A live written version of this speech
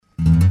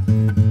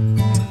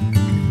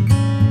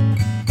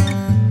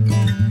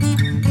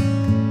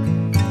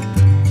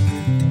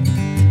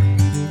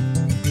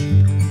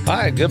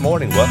Good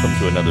morning. Welcome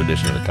to another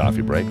edition of the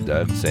Coffee Break.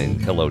 Doug saying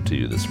hello to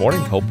you this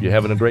morning. Hope you're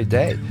having a great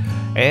day.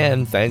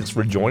 And thanks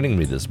for joining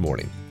me this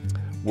morning.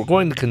 We're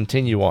going to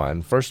continue on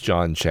 1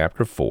 John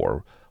chapter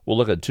 4. We'll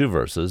look at two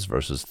verses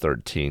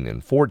 13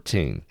 and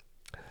 14.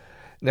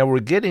 Now we're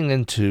getting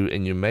into,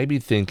 and you may be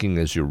thinking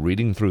as you're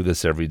reading through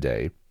this every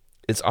day,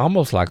 it's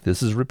almost like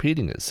this is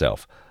repeating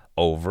itself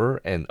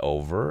over and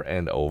over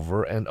and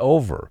over and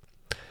over.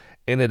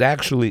 And it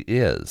actually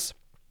is.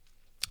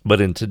 But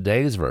in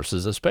today's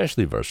verses,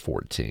 especially verse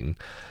 14,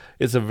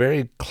 it's a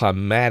very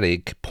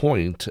climatic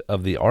point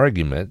of the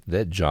argument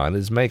that John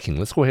is making.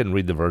 Let's go ahead and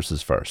read the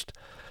verses first.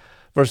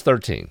 Verse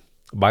 13,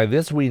 by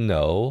this we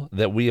know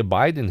that we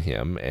abide in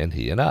him and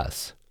he in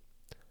us,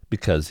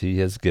 because he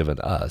has given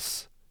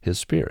us his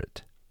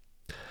Spirit.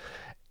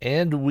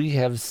 And we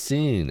have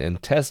seen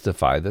and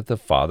testified that the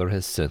Father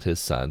has sent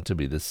his Son to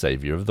be the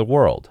Savior of the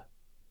world.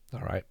 All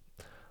right.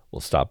 We'll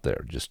stop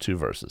there, just two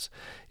verses.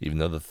 Even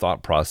though the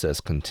thought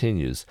process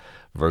continues,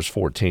 verse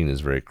 14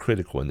 is very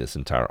critical in this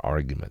entire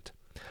argument.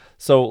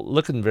 So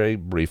looking very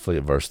briefly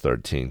at verse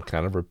 13,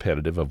 kind of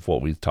repetitive of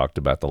what we've talked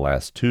about the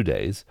last 2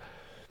 days.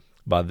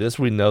 By this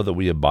we know that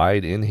we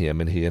abide in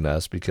him and he in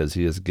us, because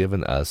he has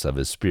given us of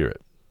his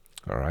Spirit.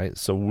 All right,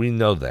 so we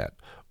know that.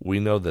 We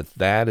know that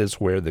that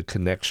is where the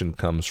connection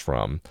comes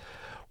from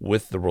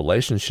with the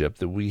relationship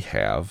that we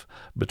have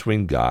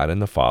between God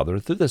and the Father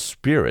through the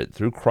Spirit,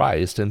 through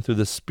Christ and through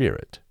the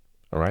Spirit.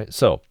 All right,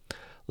 so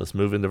let's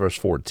move into verse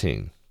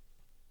 14.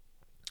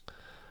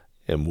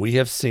 And we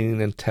have seen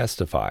and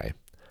testify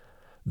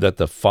that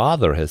the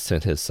Father has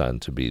sent his Son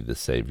to be the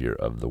Savior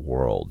of the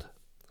world.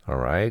 All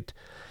right,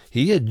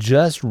 he had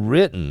just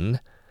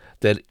written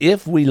that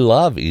if we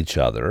love each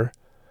other,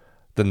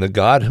 then the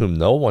God whom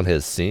no one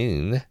has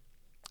seen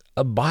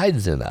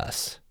abides in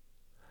us.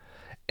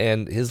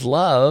 And his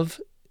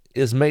love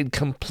is made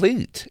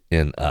complete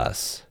in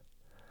us.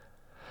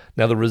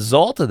 Now, the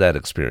result of that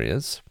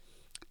experience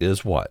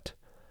is what?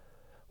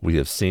 We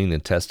have seen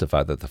and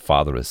testified that the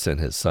Father has sent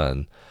his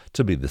Son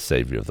to be the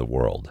Savior of the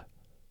world.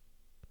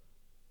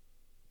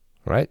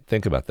 Right?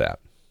 Think about that.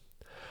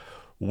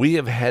 We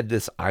have had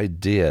this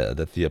idea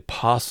that the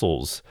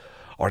apostles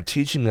are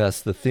teaching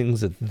us the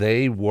things that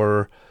they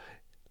were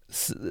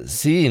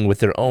seeing with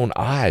their own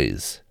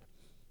eyes.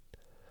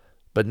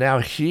 But now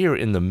here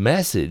in the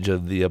message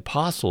of the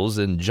apostles,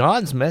 and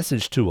John's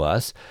message to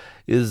us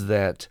is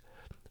that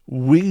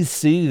we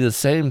see the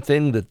same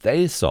thing that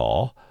they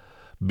saw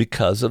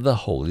because of the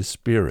Holy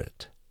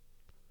Spirit.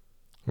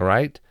 All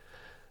right?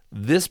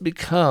 This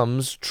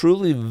becomes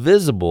truly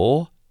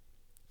visible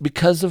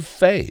because of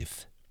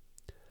faith.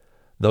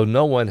 Though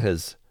no one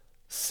has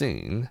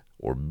seen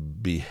or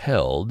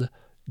beheld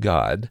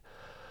God,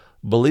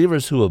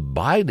 believers who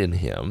abide in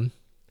him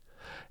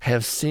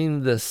have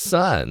seen the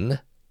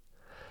Son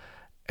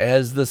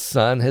as the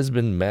Son has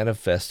been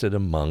manifested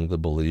among the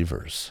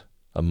believers,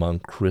 among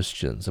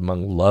Christians,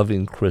 among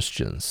loving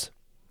Christians.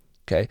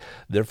 Okay?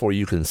 Therefore,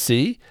 you can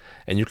see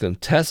and you can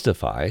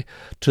testify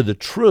to the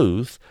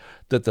truth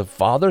that the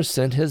Father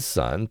sent his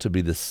Son to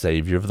be the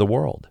Savior of the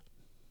world.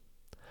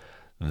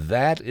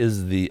 That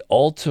is the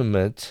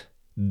ultimate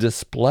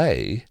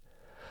display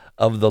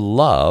of the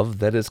love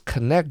that is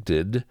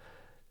connected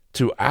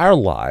to our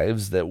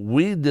lives, that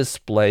we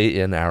display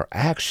in our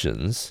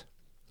actions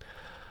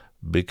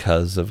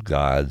because of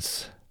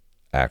God's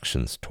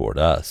actions toward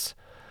us,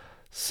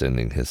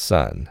 sending his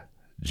Son,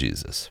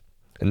 Jesus.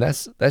 And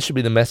that should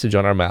be the message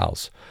on our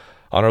mouths,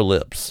 on our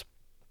lips,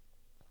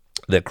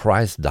 that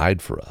Christ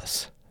died for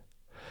us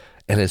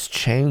and has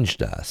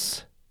changed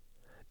us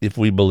if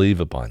we believe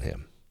upon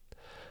him,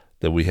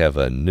 that we have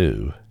a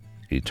new,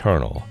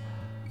 eternal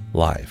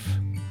life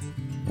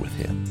with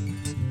him.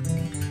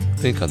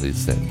 Think on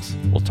these things.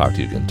 We'll talk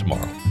to you again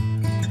tomorrow.